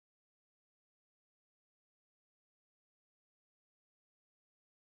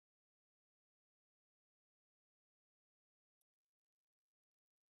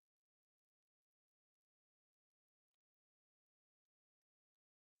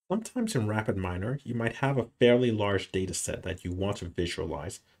Sometimes in RapidMiner, you might have a fairly large data set that you want to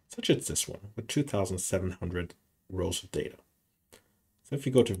visualize, such as this one with 2,700 rows of data. So if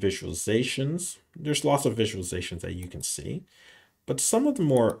you go to visualizations, there's lots of visualizations that you can see, but some of the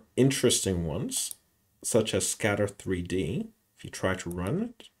more interesting ones, such as scatter 3D, if you try to run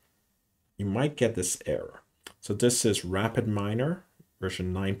it, you might get this error. So this is RapidMiner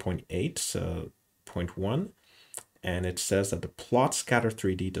version 9.8.1. And it says that the plot scatter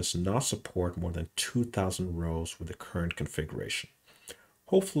 3D does not support more than 2,000 rows with the current configuration.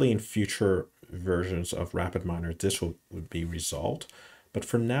 Hopefully in future versions of RapidMiner, this would be resolved. But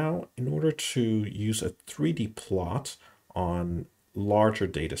for now, in order to use a 3D plot on larger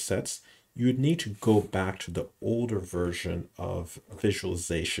data sets, you would need to go back to the older version of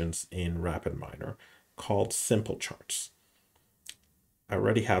visualizations in RapidMiner called simple charts. I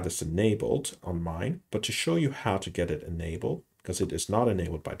already have this enabled on mine, but to show you how to get it enabled, because it is not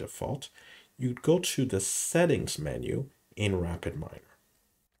enabled by default, you'd go to the settings menu in RapidMiner.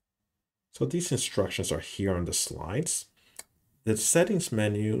 So these instructions are here on the slides. The settings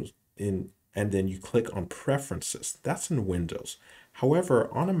menu and then you click on preferences. That's in Windows. However,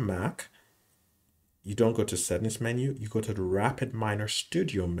 on a Mac, you don't go to settings menu, you go to the RapidMiner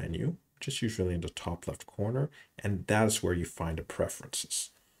Studio menu, which is usually in the top left corner, and that is where you find the preferences.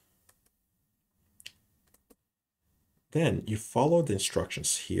 Then you follow the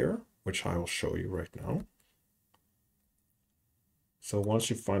instructions here, which I will show you right now. So once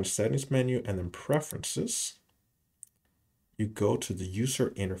you find the settings menu and then preferences, you go to the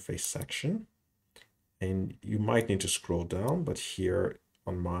user interface section, and you might need to scroll down, but here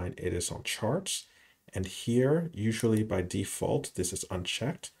on mine, it is on charts. And here, usually by default, this is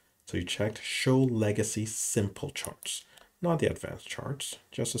unchecked. So you checked show legacy simple charts, not the advanced charts,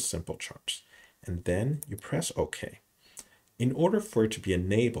 just the simple charts. And then you press OK. In order for it to be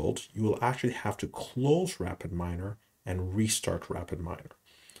enabled, you will actually have to close RapidMiner and restart RapidMiner.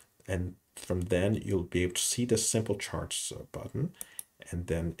 And from then you'll be able to see the simple charts button. And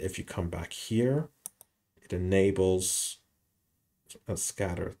then if you come back here, it enables a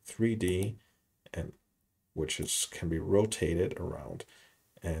scatter 3D, and which can be rotated around.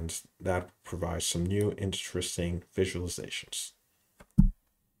 And that provides some new interesting visualizations.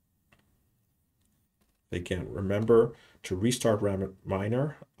 Again, remember to restart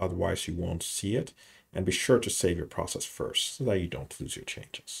RapidMiner, otherwise you won't see it. And be sure to save your process first so that you don't lose your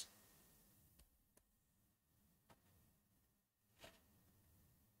changes.